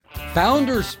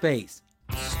Founder Space,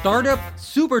 Startup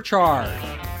Supercharged.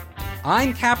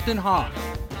 I'm Captain Hoff,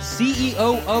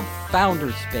 CEO of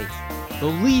Founder Space, the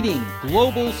leading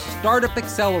global startup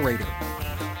accelerator.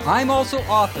 I'm also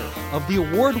author of the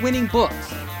award-winning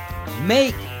books,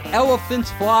 Make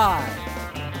Elephants Fly,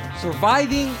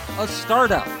 Surviving a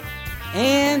Startup,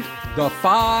 and The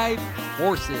Five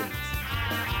Forces.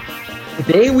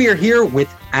 Today we are here with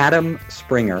Adam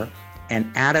Springer, and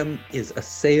Adam is a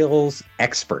sales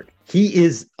expert. He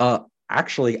is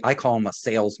actually, I call him a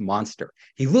sales monster.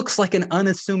 He looks like an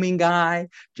unassuming guy,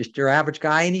 just your average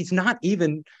guy, and he's not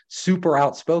even super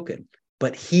outspoken,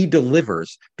 but he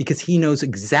delivers because he knows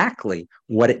exactly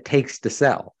what it takes to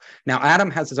sell. Now,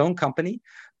 Adam has his own company,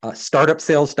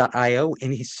 startupsales.io,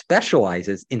 and he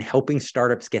specializes in helping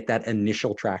startups get that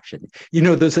initial traction. You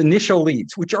know, those initial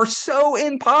leads, which are so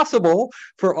impossible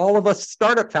for all of us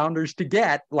startup founders to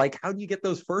get. Like, how do you get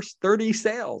those first 30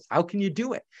 sales? How can you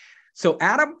do it? So,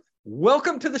 Adam,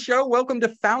 welcome to the show. Welcome to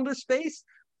Founder Space.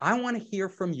 I want to hear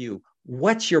from you.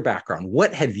 What's your background?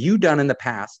 What have you done in the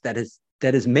past that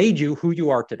has made you who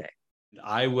you are today?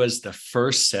 I was the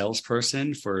first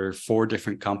salesperson for 4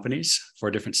 different companies,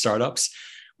 4 different startups,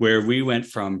 where we went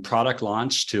from product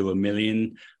launch to $1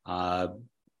 million,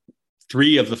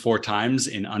 3 of the 4 times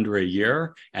in under a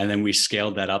year. And then we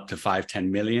scaled that up to 5-10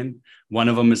 million. One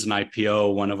of them is an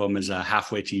IPO. One of them is a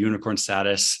halfway to unicorn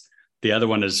status. The other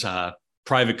one is a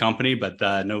private company, but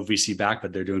no VC back,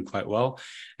 but they're doing quite well.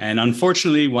 And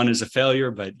unfortunately, one is a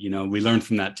failure, but we learned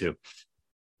from that too.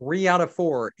 3 out of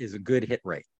 4 is a good hit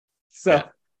rate. So,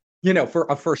 yeah.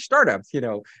 For startups,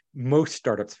 most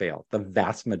startups fail. The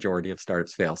vast majority of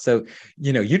startups fail. So,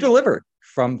 you delivered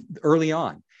from early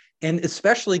on, and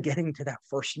especially getting to that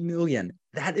first million,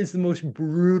 that is the most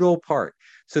brutal part.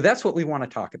 So that's what we want to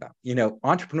talk about.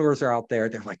 Entrepreneurs are out there.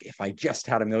 They're like, if I just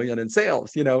had $1 million in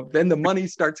sales, then the money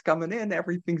starts coming in,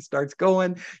 everything starts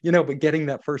going, but getting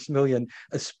that first $1 million,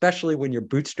 especially when you're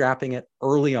bootstrapping it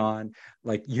early on,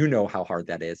 like, how hard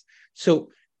that is. So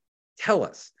tell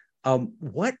us,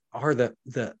 what are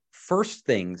the first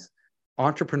things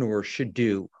entrepreneurs should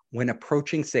do when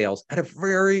approaching sales at a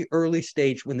very early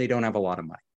stage when they don't have a lot of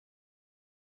money?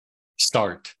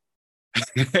 Start.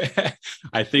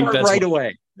 I think that's right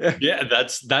away. Yeah,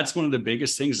 that's one of the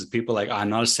biggest things is people like, I'm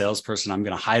not a salesperson, I'm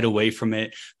going to hide away from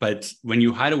it. But when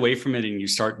you hide away from it and you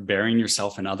start burying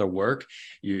yourself in other work,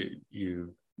 you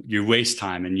waste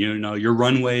time, and your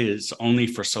runway is only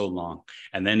for so long,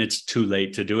 and then it's too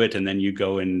late to do it, and then you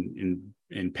go in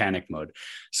panic mode.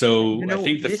 So I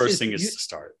think the first thing is to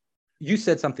start. You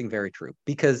said something very true,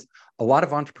 because a lot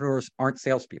of entrepreneurs aren't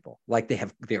salespeople. Like,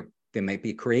 they might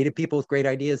be creative people with great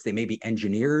ideas. They may be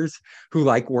engineers who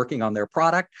like working on their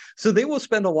product. So they will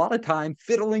spend a lot of time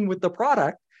fiddling with the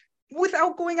product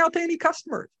without going out to any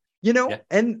customers. Yeah.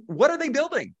 And what are they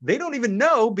building? They don't even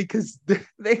know, because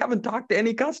they haven't talked to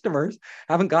any customers,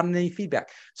 haven't gotten any feedback.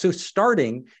 So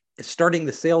starting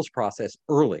the sales process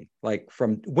early, like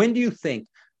from when do you think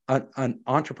an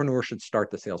entrepreneur should start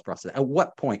the sales process? At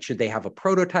what point should they have a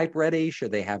prototype ready?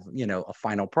 Should they have, a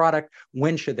final product?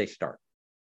 When should they start?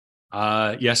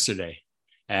 Yesterday.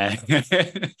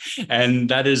 And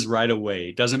that is right away.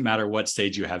 It doesn't matter what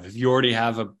stage you have. If you already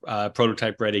have a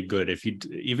prototype ready, good. If you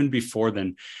even before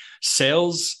then,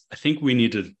 sales, I think we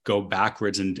need to go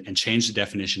backwards and change the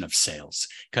definition of sales,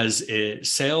 because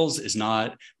sales is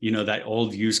not, that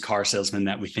old used car salesman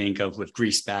that we think of with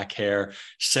greased back hair.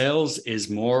 Sales is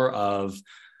more of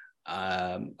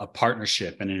a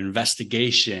partnership and an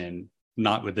investigation,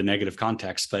 not with the negative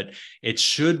context, but it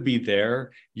should be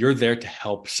there. You're there to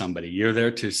help somebody. You're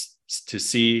there to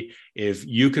see if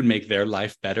you could make their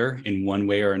life better in one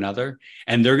way or another,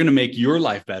 and they're going to make your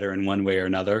life better in one way or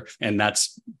another. And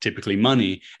that's typically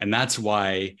money. And that's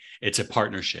why it's a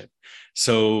partnership.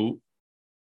 So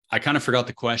I kind of forgot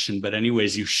the question, but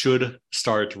anyways, you should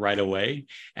start right away,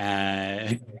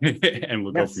 and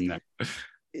we'll go from there.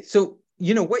 So,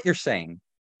 what you're saying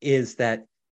is that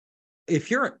if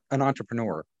you're an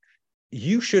entrepreneur,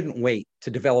 you shouldn't wait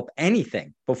to develop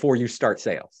anything before you start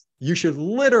sales. You should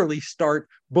literally start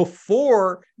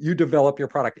before you develop your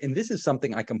product. And this is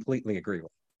something I completely agree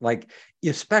with. Like,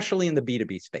 especially in the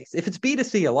B2B space. If it's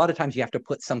B2C, a lot of times you have to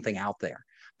put something out there.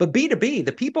 But B2B,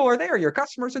 the people are there, your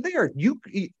customers are there. You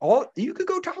could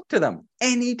go talk to them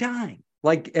anytime.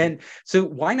 And so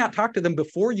why not talk to them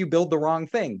before you build the wrong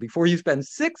thing, before you spend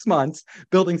 6 months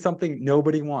building something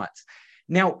nobody wants?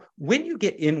 Now, when you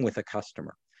get in with a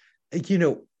customer,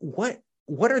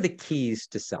 what are the keys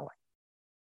to selling?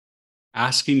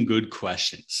 Asking good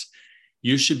questions.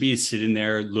 You should be sitting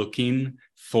there looking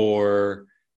for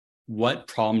what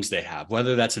problems they have,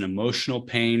 whether that's an emotional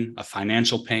pain, a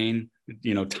financial pain,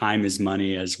 time is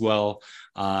money as well.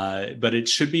 But it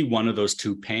should be one of those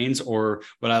two pains, or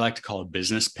what I like to call a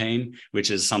business pain, which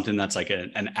is something that's like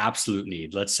an absolute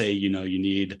need. Let's say, you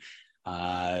need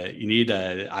a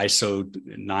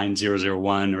ISO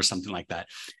 9001 or something like that.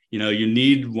 You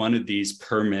need one of these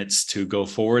permits to go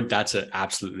forward. That's an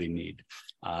absolutely need.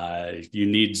 You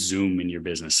need Zoom in your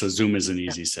business. So Zoom is an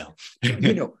easy sell.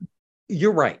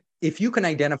 You're right. If you can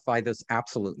identify those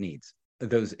absolute needs,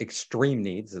 those extreme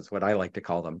needs is what I like to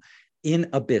call them, in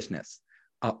a business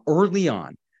early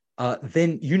on,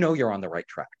 then you're on the right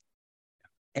track.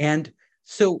 And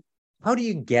so how do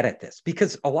you get at this?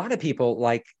 Because a lot of people,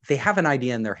 they have an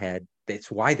idea in their head.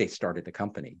 That's why they started the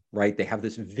company, right? They have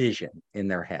this vision in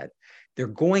their head. They're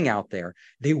going out there.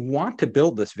 They want to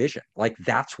build this vision.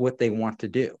 That's what they want to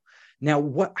do.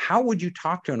 Now, how would you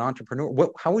talk to an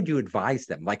entrepreneur? How would you advise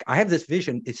them? I have this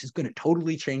vision. This is going to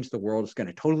totally change the world. It's going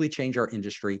to totally change our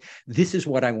industry. This is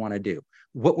what I want to do.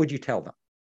 What would you tell them?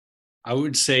 I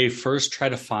would say first try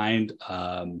to find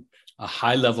a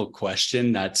high level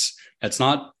question that's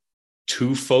not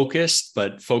too focused,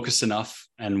 but focused enough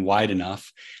and wide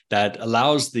enough that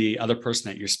allows the other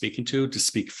person that you're speaking to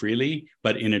speak freely,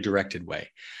 but in a directed way.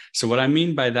 So what I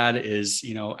mean by that is,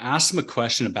 ask them a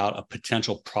question about a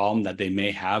potential problem that they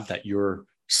may have that your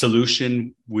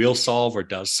solution will solve or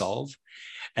does solve,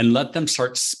 and let them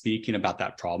start speaking about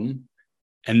that problem,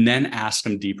 and then ask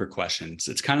them deeper questions.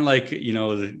 It's kind of like,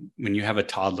 when you have a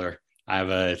toddler. I have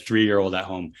a 3-year-old at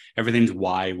home. Everything's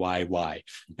why.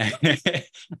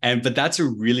 But that's a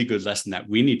really good lesson that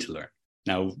we need to learn.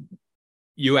 Now,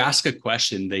 you ask a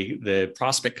question, the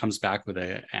prospect comes back with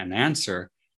an answer.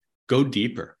 Go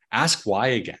deeper. Ask why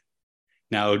again.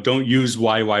 Now, don't use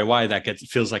why. That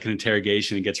feels like an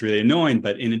interrogation and gets really annoying,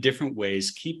 but in a different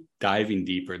ways, keep diving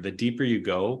deeper. The deeper you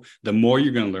go, the more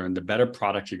you're going to learn, the better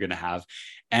product you're going to have.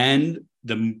 And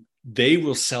they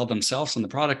will sell themselves on the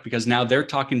product, because now they're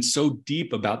talking so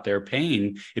deep about their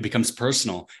pain, it becomes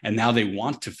personal. And now they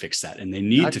want to fix that, and they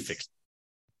need to fix it.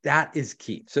 That is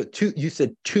key. So you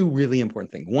said two really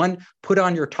important things. One, put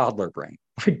on your toddler brain.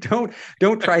 Don't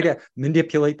try to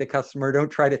manipulate the customer. Don't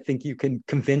try to think you can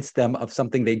convince them of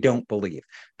something they don't believe,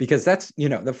 because that's,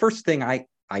 the first thing I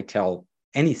tell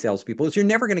any salespeople is you're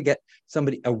never going to get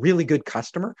a really good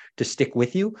customer to stick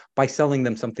with you by selling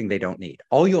them something they don't need.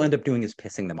 All you'll end up doing is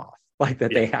pissing them off,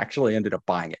 they actually ended up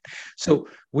buying it. So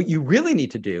what you really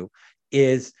need to do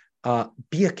is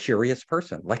be a curious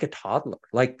person, like a toddler,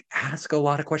 ask a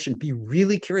lot of questions, be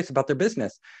really curious about their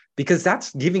business, because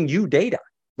that's giving you data,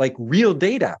 real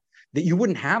data that you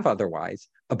wouldn't have otherwise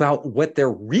about what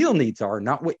their real needs are,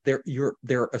 not what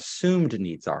their assumed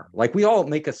needs are. We all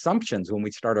make assumptions when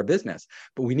we start our business,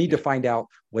 but we need to find out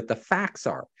what the facts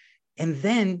are. And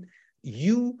then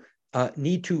you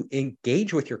need to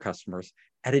engage with your customers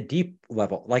at a deep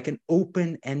level, an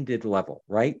open-ended level,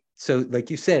 right? So like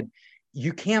you said,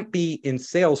 you can't be in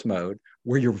sales mode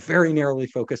where you're very narrowly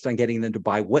focused on getting them to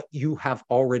buy what you have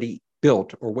already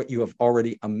built or what you have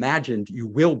already imagined you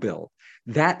will build.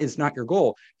 That is not your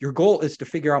goal. Your goal is to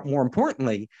figure out, more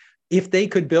importantly, if you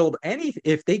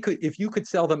could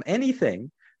sell them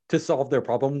anything to solve their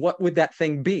problem, what would that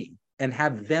thing be? And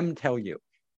have them tell you.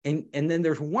 And then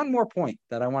there's one more point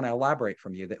that I want to elaborate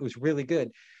from you that was really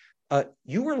good.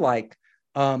 You were let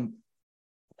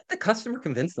the customer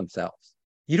convince themselves.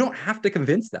 You don't have to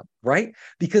convince them, right?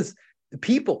 Because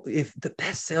if the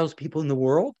best salespeople in the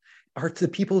world are the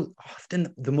people,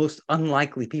 often the most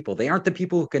unlikely people. They aren't the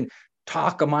people who can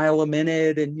talk a mile a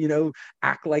minute and,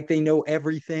 act like they know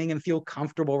everything and feel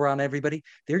comfortable around everybody.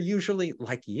 They're usually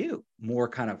like you, more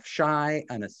kind of shy,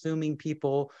 unassuming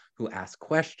people who ask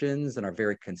questions and are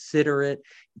very considerate,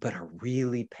 but are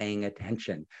really paying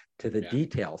attention to the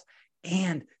details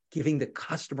and giving the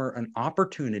customer an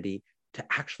opportunity to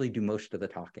actually do most of the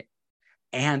talking.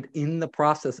 And in the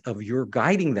process of your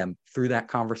guiding them through that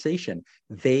conversation,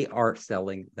 they are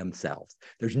selling themselves.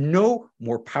 There's no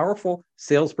more powerful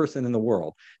salesperson in the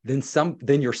world than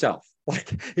yourself.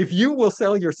 If you will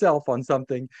sell yourself on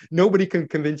something, nobody can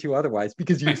convince you otherwise,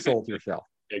 because you sold yourself.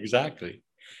 Exactly.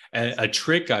 A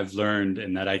trick I've learned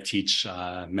and that I teach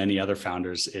many other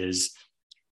founders is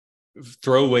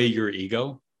throw away your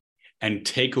ego and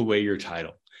take away your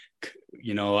title.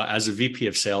 As a VP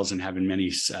of sales and having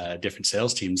many different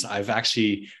sales teams, I've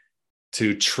actually,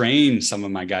 to train some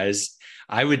of my guys,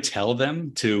 I would tell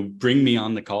them to bring me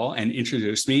on the call and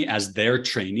introduce me as their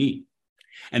trainee.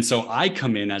 And so I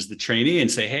come in as the trainee and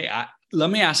say, hey,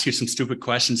 let me ask you some stupid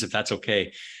questions, if that's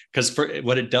okay. Because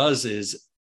what it does is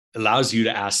allows you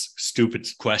to ask stupid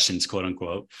questions, quote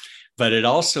unquote, but it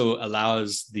also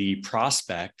allows the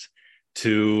prospect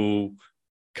to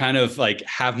kind of like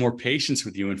have more patience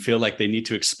with you and feel like they need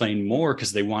to explain more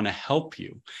because they want to help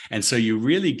you. And so you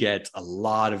really get a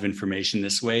lot of information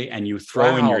this way, and you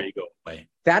throw in your Wow. ego away.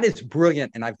 That is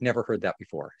brilliant. And I've never heard that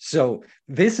before. So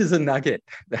this is a nugget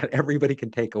that everybody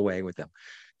can take away with them.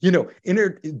 You know,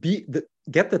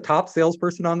 get the top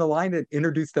salesperson on the line and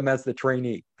introduce them as the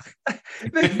trainee.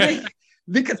 they,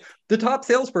 because the top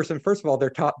salesperson, first of all, they're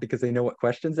top because they know what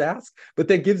questions to ask, but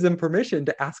that gives them permission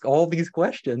to ask all these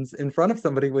questions in front of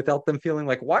somebody without them feeling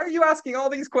like, why are you asking all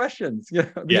these questions? You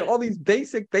know, Yeah. all these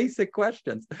basic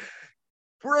questions.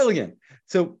 Brilliant.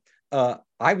 So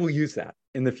I will use that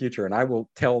in the future, and I will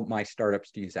tell my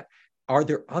startups to use that. Are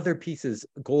there other pieces,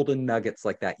 golden nuggets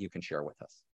like that you can share with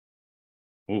us?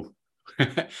 Ooh.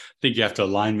 I think you have to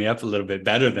line me up a little bit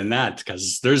better than that,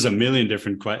 because there's a million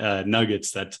different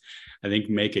nuggets that I think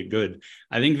make it good.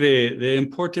 I think the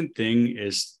important thing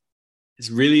is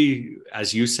really,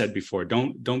 as you said before,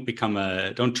 don't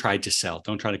try to sell,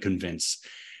 don't try to convince.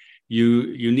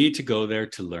 You need to go there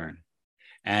to learn.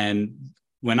 And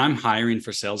when I'm hiring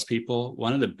for salespeople,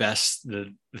 one of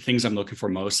the things I'm looking for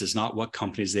most is not what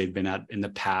companies they've been at in the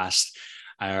past,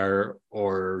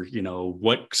 or you know,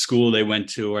 what school they went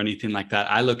to or anything like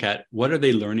that. I look at, what are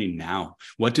they learning now?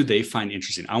 What do they find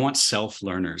interesting? I want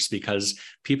self-learners, because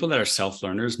people that are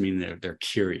self-learners mean they're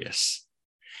curious.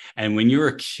 And when you're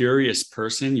a curious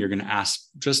person, you're going to ask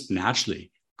just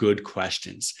naturally good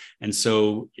questions. And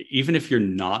so even if you're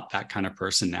not that kind of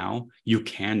person now, you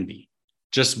can be.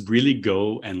 Just really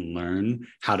go and learn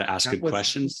how to ask good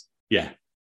questions. Yeah.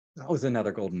 That was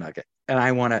another golden nugget. And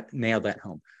I want to nail that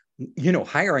home. You know,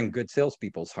 hiring good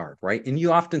salespeople is hard, right? And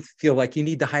you often feel like you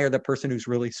need to hire the person who's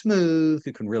really smooth,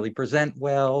 who can really present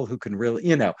well, who can really,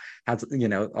 you know, has, you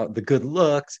know, the good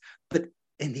looks. But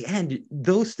in the end,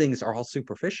 those things are all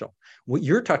superficial. What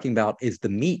you're talking about is the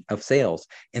meat of sales,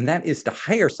 and that is to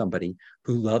hire somebody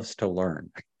who loves to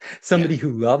learn, somebody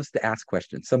who loves to ask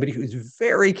questions, somebody who's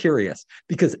very curious,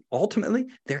 because ultimately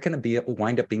they're going to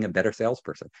wind up being a better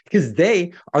salesperson, because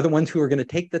they are the ones who are going to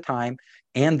take the time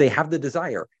and they have the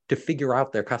desire to figure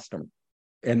out their customer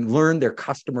and learn their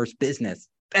customer's business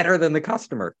better than the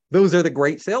customer. Those are the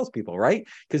great salespeople, right?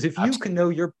 Because if you can know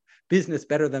your business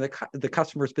better than the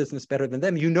customer's business better than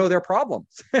them, you know their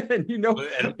problems. And you know,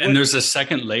 and there's a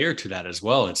second layer to that as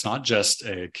well. It's not just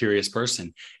a curious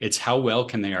person, it's how well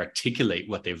can they articulate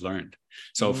what they've learned.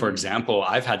 So for example,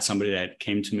 I've had somebody that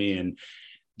came to me and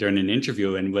during an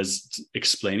interview and was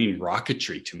explaining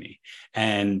rocketry to me,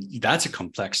 and that's a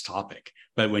complex topic,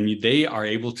 but when they are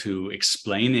able to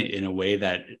explain it in a way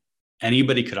that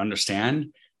anybody could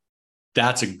understand,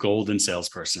 that's a golden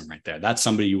salesperson right there. That's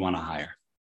somebody you want to hire.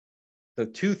 So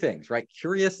two things, right?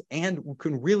 Curious and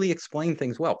can really explain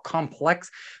things well. Complex,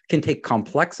 can take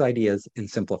complex ideas and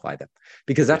simplify them,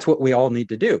 because that's what we all need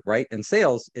to do, right? In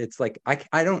sales, it's like,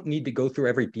 I don't need to go through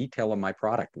every detail of my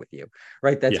product with you,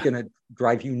 right? That's going to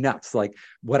drive you nuts. Like,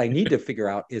 what I need to figure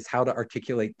out is how to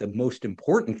articulate the most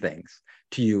important things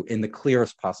to you in the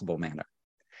clearest possible manner.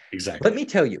 Exactly. Let me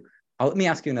tell you, let me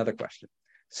ask you another question.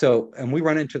 So, and we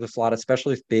run into this a lot,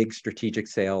 especially with big strategic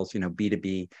sales, you know,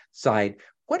 B2B side.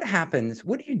 What happens?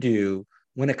 What do you do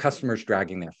when a customer's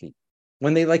dragging their feet?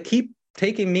 When they like keep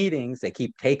taking meetings, they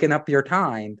keep taking up your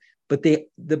time, but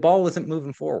the ball isn't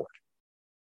moving forward.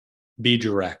 Be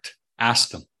direct.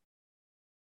 Ask them.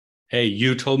 Hey,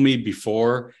 you told me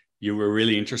before you were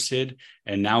really interested,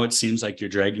 and now it seems like you're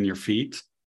dragging your feet.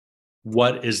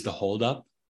 What is the holdup?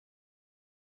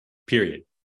 Period.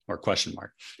 Or question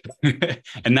mark.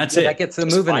 And that's it. That gets them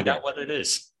Just moving find again. out what it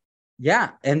is.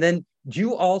 Yeah. And then do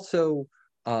you also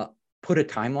put a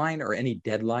timeline or any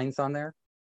deadlines on there?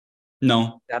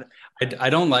 No, I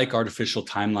don't like artificial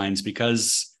timelines,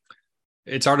 because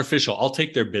it's artificial. I'll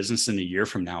take their business in a year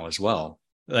from now as well.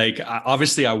 Like,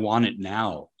 obviously I want it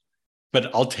now,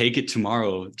 but I'll take it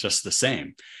tomorrow just the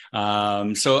same.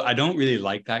 So I don't really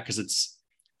like that, because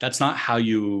that's not how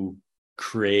you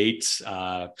create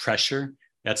pressure.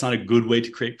 That's not a good way to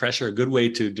create pressure. A good way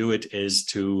to do it is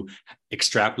to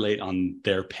extrapolate on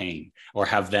their pain, or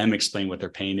have them explain what their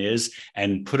pain is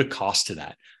and put a cost to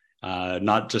that.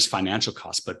 Not just financial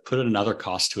cost, but put another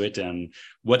cost to it. And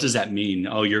what does that mean?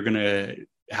 Oh, you're going to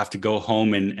have to go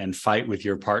home and fight with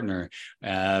your partner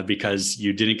because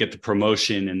you didn't get the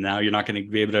promotion, and now you're not going to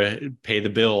be able to pay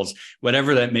the bills,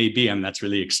 whatever that may be. I mean, that's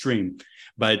really extreme,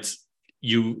 but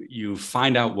you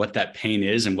find out what that pain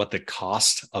is and what the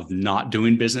cost of not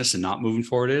doing business and not moving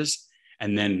forward is,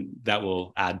 and then that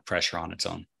will add pressure on its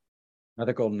own.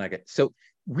 Another golden nugget. So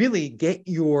really get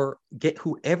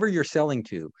whoever you're selling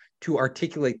to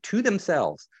articulate to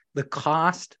themselves the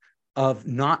cost of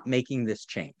not making this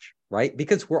change, right?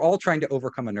 Because we're all trying to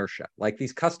overcome inertia. Like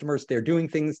these customers, they're doing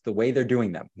things the way they're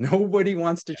doing them. Nobody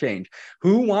wants to change.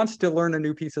 Who wants to learn a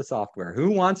new piece of software?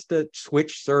 Who wants to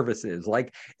switch services?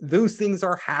 Like those things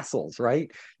are hassles,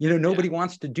 right? Nobody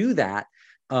wants to do that.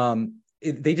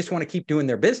 They just want to keep doing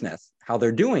their business, how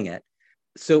they're doing it.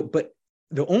 So, but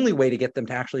the only way to get them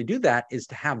to actually do that is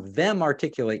to have them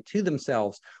articulate to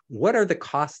themselves what are the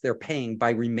costs they're paying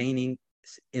by remaining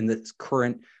in the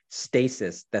current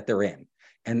stasis that they're in.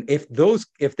 And if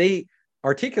they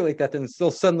articulate that, then they'll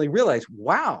suddenly realize,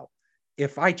 wow,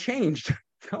 if I changed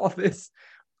all this,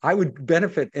 I would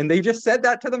benefit. And they just said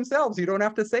that to themselves. You don't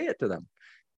have to say it to them.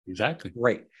 Exactly.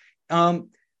 Right.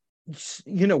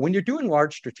 When you're doing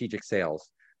large strategic sales,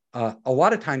 a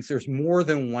lot of times there's more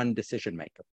than one decision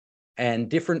maker. And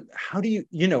different, how do you,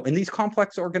 in these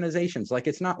complex organizations, like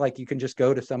it's not like you can just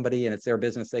go to somebody and it's their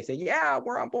business. They say, yeah,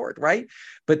 we're on board, right?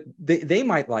 But they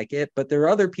might like it, but there are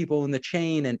other people in the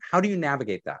chain. And how do you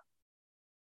navigate that?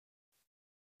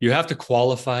 You have to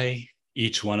qualify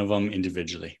each one of them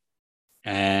individually.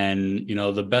 And,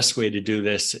 the best way to do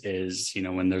this is,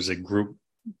 when there's a group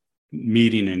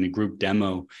meeting and a group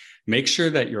demo, make sure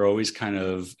that you're always kind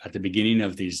of at the beginning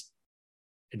of these.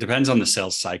 It depends on the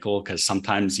sales cycle, because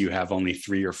sometimes you have only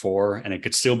 3 or 4 and it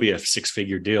could still be a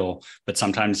 6-figure deal, but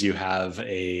sometimes you have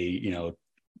 20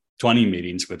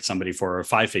 meetings with somebody for a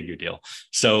 5-figure deal.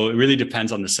 So it really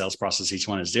depends on the sales process. Each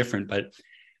one is different, but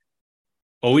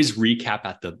always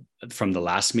recap from the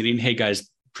last meeting. Hey guys,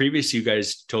 previous you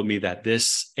guys told me that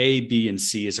this A, B, and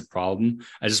C is a problem.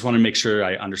 I just want to make sure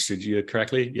I understood you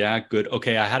correctly. Yeah, good.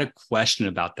 Okay, I had a question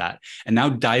about that. And now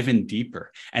dive in deeper.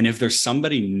 And if there's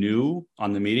somebody new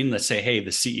on the meeting, let's say, hey,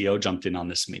 the CEO jumped in on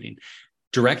this meeting,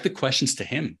 direct the questions to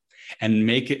him and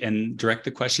direct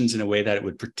the questions in a way that it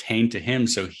would pertain to him,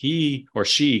 so he or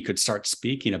she could start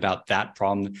speaking about that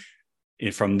problem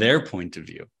from their point of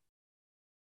view.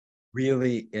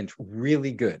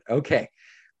 Really good. Okay.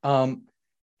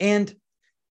 And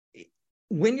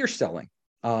when you're selling,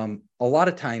 a lot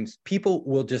of times people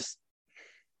will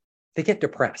they get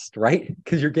depressed, right?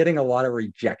 Because you're getting a lot of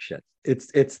rejection.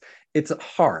 It's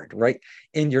hard, right?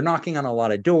 And you're knocking on a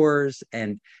lot of doors.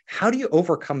 And how do you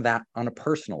overcome that on a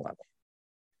personal level?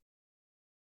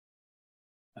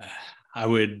 I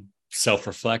would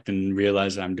self-reflect and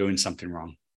realize that I'm doing something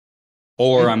wrong,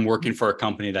 or I'm working for a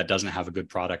company that doesn't have a good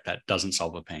product that doesn't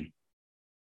solve a pain.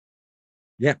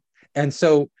 Yeah. And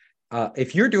so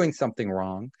if you're doing something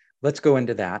wrong, let's go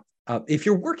into that. If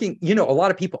you're working, a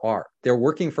lot of people they're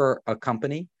working for a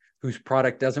company whose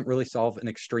product doesn't really solve an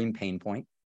extreme pain point.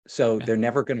 So they're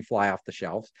never going to fly off the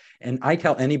shelves. And I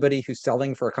tell anybody who's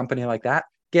selling for a company like that,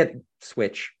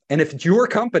 switch. And if it's your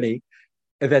company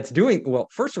that's doing, well,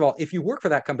 first of all, if you work for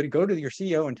that company, go to your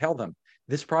CEO and tell them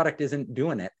this product isn't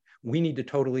doing it. We need to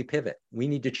totally pivot. We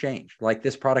need to change. Like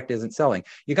this product isn't selling.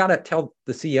 You got to tell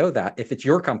the CEO that if it's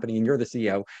your company and you're the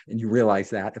CEO and you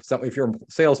realize that if your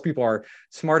salespeople are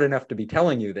smart enough to be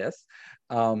telling you this,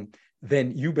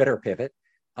 then you better pivot.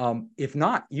 If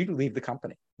not, you leave the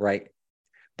company, right?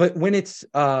 But when it's,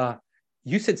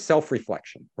 you said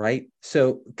self-reflection, right?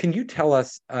 So can you tell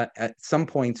us at some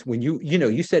points when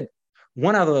you said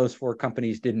one out of those 4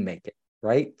 companies didn't make it,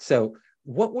 right? So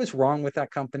what was wrong with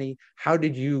that company? How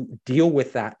did you deal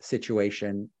with that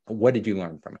situation? What did you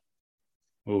learn from it?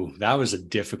 Oh, that was a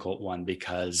difficult one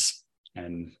because,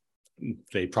 and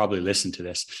they probably listen to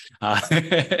this,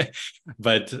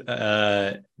 but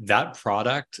that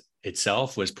product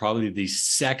itself was probably the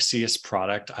sexiest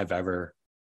product I've ever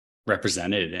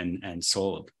represented and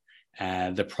sold.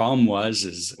 And the problem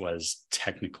was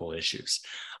technical issues.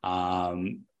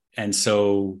 And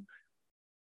so,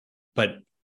 but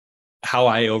how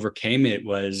I overcame it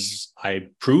was I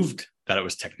proved that it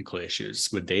was technical issues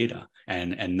with data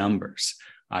and numbers.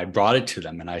 I brought it to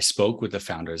them and I spoke with the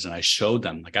founders and I showed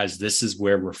them, like, guys, this is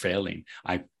where we're failing.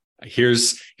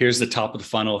 Here's the top of the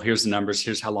funnel. Here's the numbers.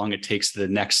 Here's how long it takes to the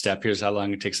next step. Here's how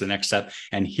long it takes to the next step.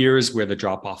 And here's where the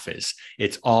drop off is.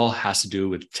 It all has to do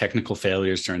with technical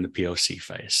failures during the POC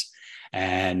phase.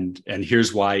 And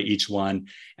here's why each one.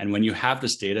 And when you have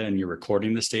this data and you're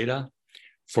recording this data,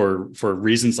 for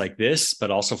reasons like this, but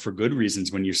also for good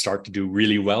reasons, when you start to do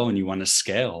really well and you want to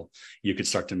scale, you could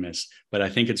start to miss. But I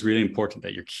think it's really important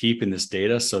that you're keeping this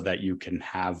data so that you can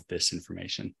have this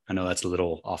information. I know that's a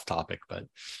little off topic, but.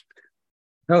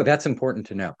 No, that's important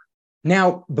to know.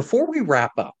 Now, before we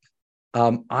wrap up,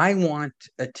 I want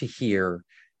to hear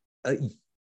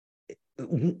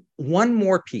one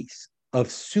more piece of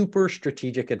super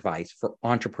strategic advice for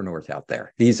entrepreneurs out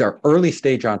there. These are early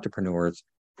stage entrepreneurs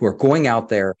who are going out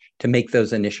there to make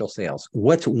those initial sales.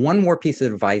 What's one more piece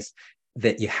of advice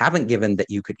that you haven't given that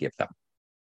you could give them?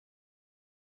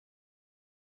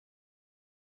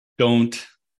 Don't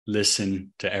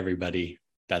listen to everybody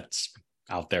that's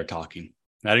out there talking.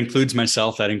 That includes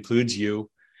myself. That includes you.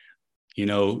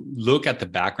 Look at the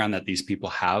background that these people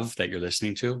have that you're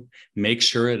listening to. Make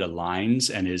sure it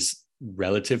aligns and is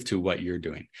relative to what you're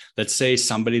doing. Let's say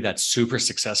somebody that's super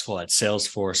successful at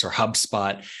Salesforce or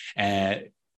HubSpot, and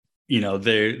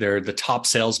they're the top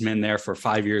salesman there for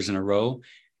 5 years in a row.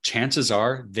 Chances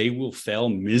are they will fail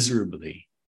miserably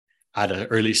at an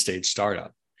early stage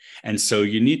startup. And so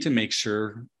you need to make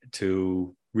sure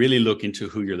to really look into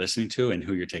who you're listening to and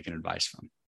who you're taking advice from.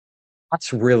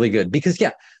 That's really good because,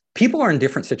 people are in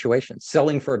different situations.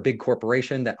 Selling for a big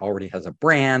corporation that already has a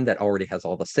brand, that already has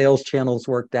all the sales channels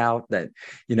worked out, that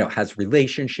has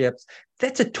relationships.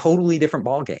 That's a totally different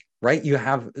ballgame, right? You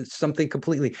have something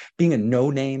completely. Being a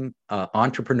no-name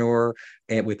entrepreneur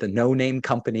and with a no-name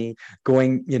company,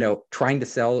 going, trying to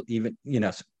sell even,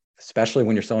 especially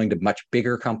when you're selling to much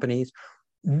bigger companies,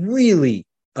 really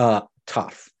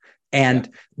tough. And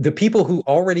the people who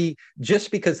already, just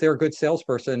because they're a good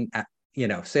salesperson at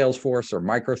Salesforce or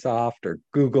Microsoft or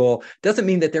Google, doesn't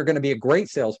mean that they're going to be a great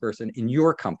salesperson in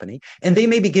your company. And they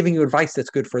may be giving you advice that's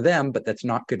good for them, but that's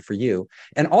not good for you.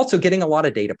 And also getting a lot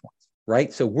of data points,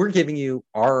 right? So we're giving you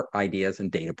our ideas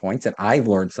and data points, and I've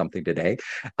learned something today.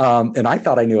 And I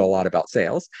thought I knew a lot about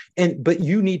sales. But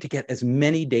you need to get as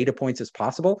many data points as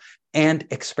possible and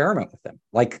experiment with them.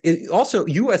 Also,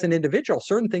 you as an individual,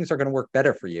 certain things are going to work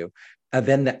better for you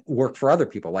than that work for other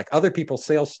people. Like other people's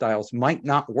sales styles might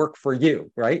not work for you,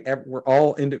 right? We're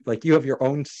all you have your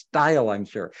own style, I'm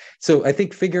sure. So I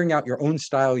think figuring out your own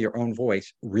style, your own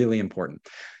voice, really important.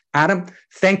 Adam,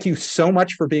 thank you so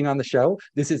much for being on the show.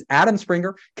 This is Adam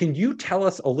Springer. Can you tell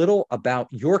us a little about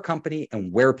your company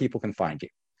and where people can find you?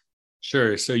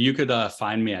 Sure. So you could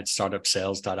find me at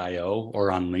startupsales.io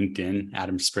or on LinkedIn,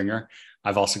 Adam Springer.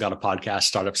 I've also got a podcast,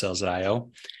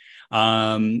 startupsales.io.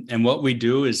 And what we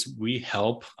do is we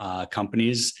help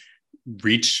companies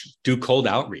do cold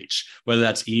outreach, whether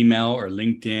that's email or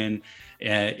LinkedIn,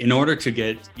 in order to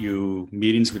get you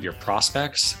meetings with your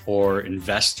prospects or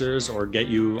investors or get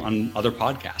you on other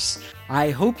podcasts. I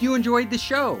hope you enjoyed the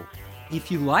show. If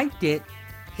you liked it,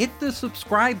 hit the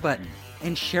subscribe button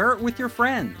and share it with your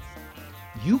friends.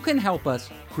 You can help us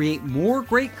create more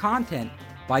great content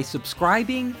by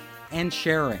subscribing and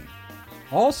sharing.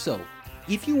 Also,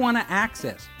 if you want to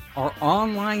access our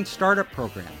online startup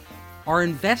program, our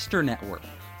investor network,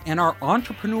 and our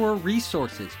entrepreneur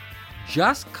resources,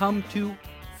 just come to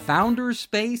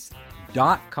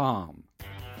founderspace.com.